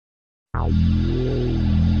In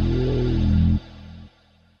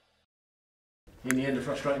the end, a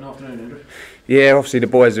frustrating afternoon, Andrew. Yeah, obviously the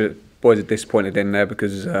boys are disappointed in there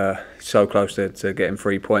because so close to getting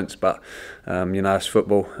 3 points, but it's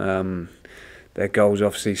football. Their goals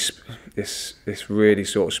obviously it's really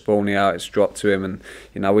sort of spawny out. It's dropped to him, and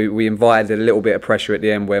we invited a little bit of pressure at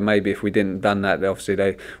the end where maybe if we didn't done that,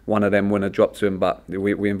 obviously one of them wouldn't have dropped to him. But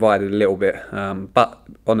we invited a little bit. But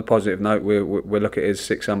on the positive note, we're looking at his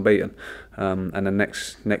 6 unbeaten, and the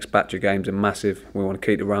next batch of games are massive. We want to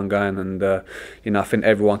keep the run going, and I think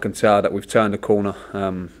everyone can tell that we've turned the corner.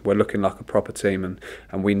 We're looking like a proper team,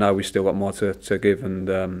 and we know we still got more to give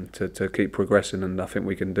and to keep progressing, and I think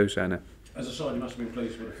we can do so now. As a side, you must have been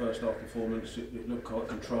pleased with the first half performance. It looked quite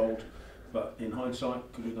controlled, but in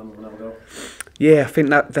hindsight, could you have done with another goal? Yeah, I think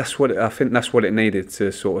that's what it needed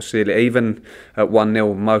to sort of seal it. Even at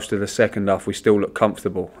 1-0, most of the second half, we still looked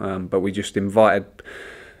comfortable, but we just invited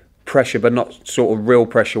pressure, but not sort of real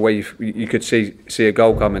pressure where you could see a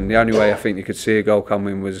goal coming. The only way I think you could see a goal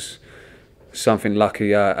coming was something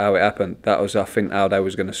lucky how it happened. That was, I think, how they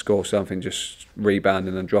was going to score something, just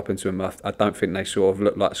rebounding and dropping to him. I don't think they sort of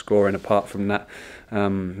looked like scoring apart from that.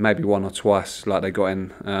 Maybe one or twice like they got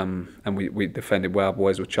in, and we defended well. Our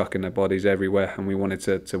boys were chucking their bodies everywhere, and we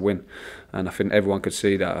wanted to win. And I think everyone could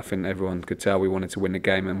see that. I think everyone could tell we wanted to win the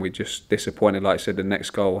game, and we just disappointed. Like I said, the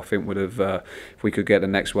next goal I think would have, if we could get the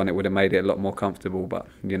next one, it would have made it a lot more comfortable. But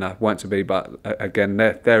weren't to be. But again,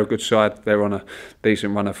 they're a good side. They're on a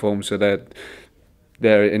decent run of form, so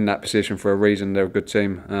they're in that position for a reason. They're a good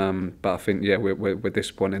team, but I think we're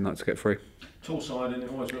disappointed not to get through. Tall side, and it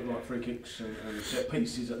always looked like free kicks and set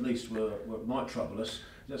pieces at least might trouble us. Is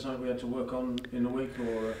that something we had to work on in the week,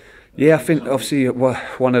 or? Yeah, I think obviously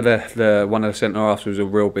one of the centre halves was a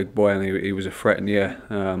real big boy, and he was a threat in the air,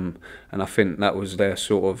 and I think that was their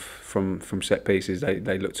sort of from set pieces.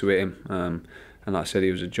 They looked to hit him, and like I said,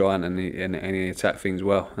 he was a giant, and he attacked things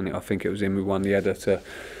well. And I think it was him who won the header to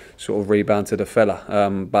sort of rebound to the fella,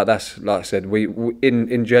 but that's, like I said, we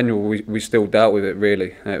in general we still dealt with it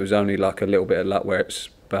really. It was only like a little bit of luck where it's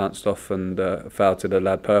bounced off and fell to the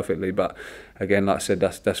lad perfectly. But again, like I said,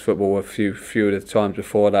 that's football. A few of the times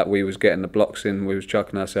before that, we was getting the blocks in, we was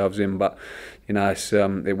chucking ourselves in, but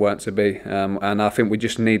it weren't to be. And I think we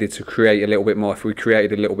just needed to create a little bit more. If we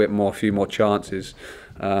created a little bit more, a few more chances,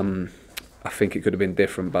 I think it could have been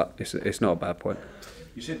different. But it's not a bad point.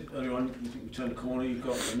 You said earlier on you think we turned the corner. You've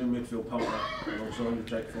got a new midfield partner alongside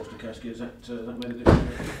Jake Foster-Caskey. Has that made a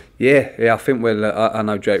difference? Yeah. I think I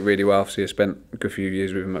know Jake really well. Obviously, I spent a good few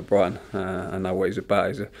years with him at Brighton. I know what he's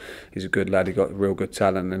about. He's a good lad. He got real good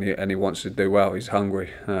talent, and he wants to do well. He's hungry.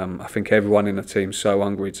 I think everyone in the team's so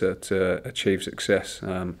hungry to achieve success.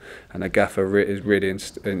 And the gaffer is really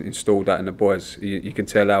installed that in the boys. You can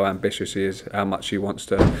tell how ambitious he is, how much he wants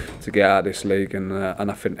to get out of this league, and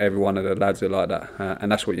I think every one of the lads are like that.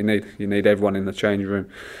 And that's what you need. You need everyone in the change room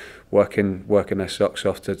working their socks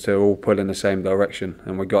off to all pull in the same direction,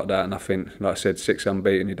 and we got that. And I think, like I said, 6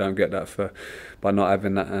 unbeaten. You don't get that by not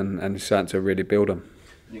having that, and it's starting to really build them.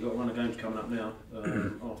 You've got a run of games coming up now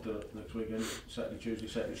after next weekend, Saturday,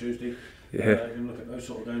 Tuesday. Yeah. You can look at those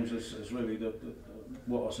sort of games as really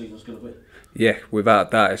what our season's going to be. Yeah, without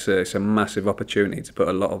that, it's a massive opportunity to put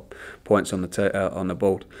a lot of points on the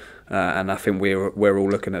board, and I think we're all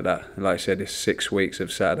looking at that. Like I said, it's 6 weeks of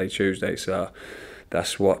Saturday, Tuesday, so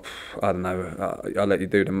that's what, I don't know. I'll let you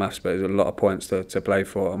do the maths, but there's a lot of points to play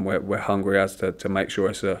for, and we're hungry as to make sure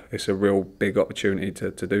it's a real big opportunity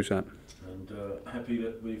to do so. Happy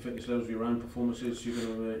that when you fit yourselves with your own performances, you're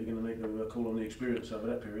going to make a call on the experience over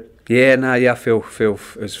that period. I feel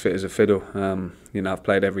as fit as a fiddle. I've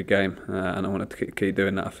played every game, and I want to keep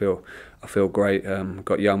doing that. I feel great.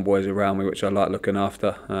 Got young boys around me, which I like looking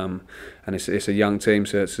after, and it's a young team,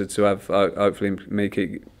 so to have hopefully me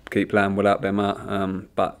keep playing without them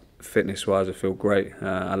out. But fitness-wise, I feel great.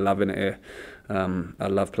 I'm loving it here. I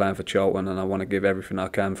love playing for Charlton, and I want to give everything I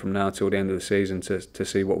can from now till the end of the season to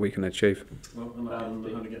see what we can achieve. Well, I'm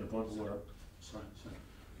going to get the point of what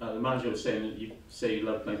the manager was saying that you say you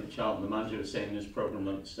love playing for Charlton. The manager was saying in his programme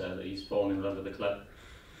notes that he's fallen in love with the club.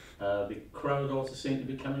 The crowd also seem to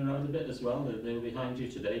be coming around a bit as well. They were behind you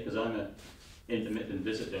today, because I'm an intermittent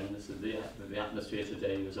visitor, and the atmosphere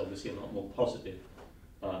today was obviously a lot more positive.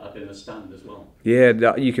 Up in the stand as well.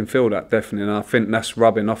 Yeah, you can feel that definitely, and I think that's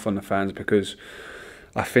rubbing off on the fans, because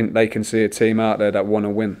I think they can see a team out there that want to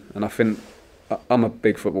win. And I think I'm a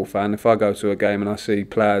big football fan. If I go to a game and I see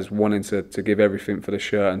players wanting to give everything for the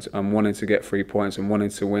shirt and wanting to get 3 points and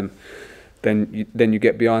wanting to win, then you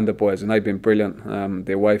get behind the boys, and they've been brilliant.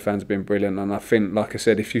 The away fans have been brilliant, and I think, like I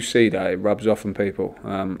said, if you see that, it rubs off on people,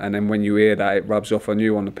 and then when you hear that, it rubs off on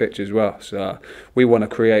you on the pitch as well. So we want to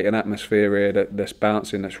create an atmosphere here that's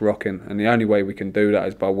bouncing, that's rocking, and the only way we can do that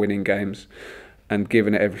is by winning games and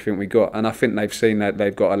giving it everything we got. And I think they've seen that.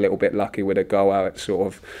 They've got a little bit lucky with a goal out. It sort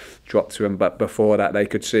of dropped to them, but before that they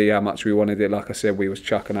could see how much we wanted it. Like I said, we was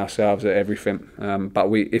chucking ourselves at everything, but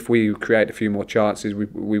if we create a few more chances,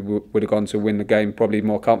 we would have gone to win the game probably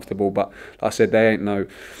more comfortable. But like I said, they ain't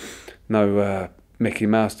no Mickey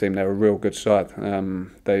Mouse team. They're a real good side.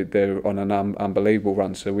 They're on an unbelievable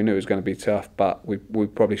run, so we knew it was going to be tough, but we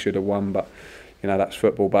probably should have won. But you know, that's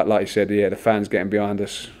football. But like you said, yeah, the fans getting behind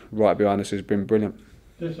us, right behind us, has been brilliant.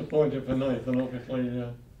 Disappointed for Nathan, obviously.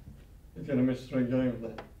 He's going to miss 3 games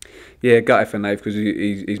there. Yeah, gutted for Nave, because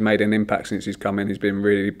he's made an impact since he's come in. He's been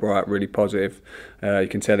really bright, really positive. You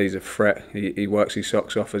can tell he's a threat. He works his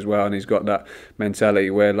socks off as well, and he's got that mentality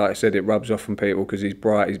where, like I said, it rubs off on people because he's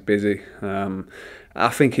bright, he's busy. I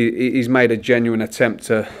think he's made a genuine attempt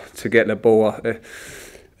to get the ball.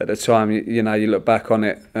 At the time, you know, you look back on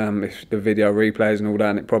it, if the video replays and all that,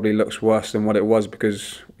 and it probably looks worse than what it was,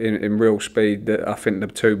 because in real speed, I think the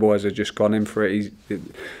 2 boys have just gone in for it. The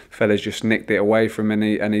fella's just nicked it away from him,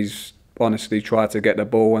 and he's honestly tried to get the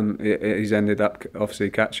ball, and he's ended up obviously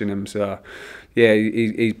catching him. So, yeah,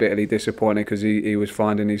 he's bitterly disappointed because he was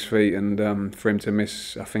finding his feet, and for him to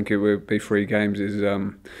miss, I think it would be 3 games,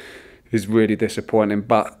 is really disappointing.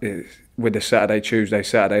 But with the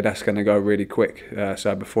Saturday, that's going to go really quick.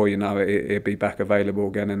 So before you know it, he'll be back available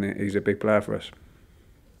again, and he's a big player for us.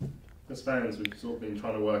 As fans, we've sort of been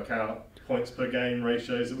trying to work out points per game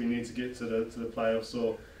ratios that we need to get to the playoffs,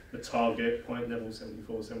 or the target point level,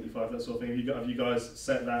 74, 75, that sort of thing. Have you guys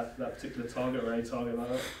set that particular target, or any target like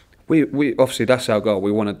that? We obviously, that's our goal.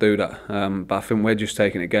 We want to do that, but I think we're just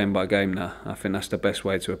taking it game by game now. I think that's the best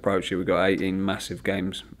way to approach it. We've got 18 massive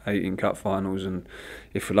games, 18 cup finals, and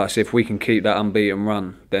if we can keep that unbeaten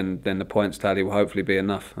run, then the points tally will hopefully be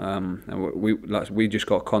enough. And we just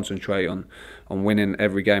got to concentrate on winning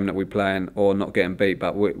every game that we play in, or not getting beat.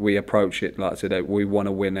 But we approach it like today. We want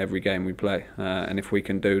to win every game we play, and if we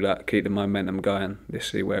can do that, keep the momentum going, let's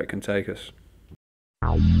see where it can take us.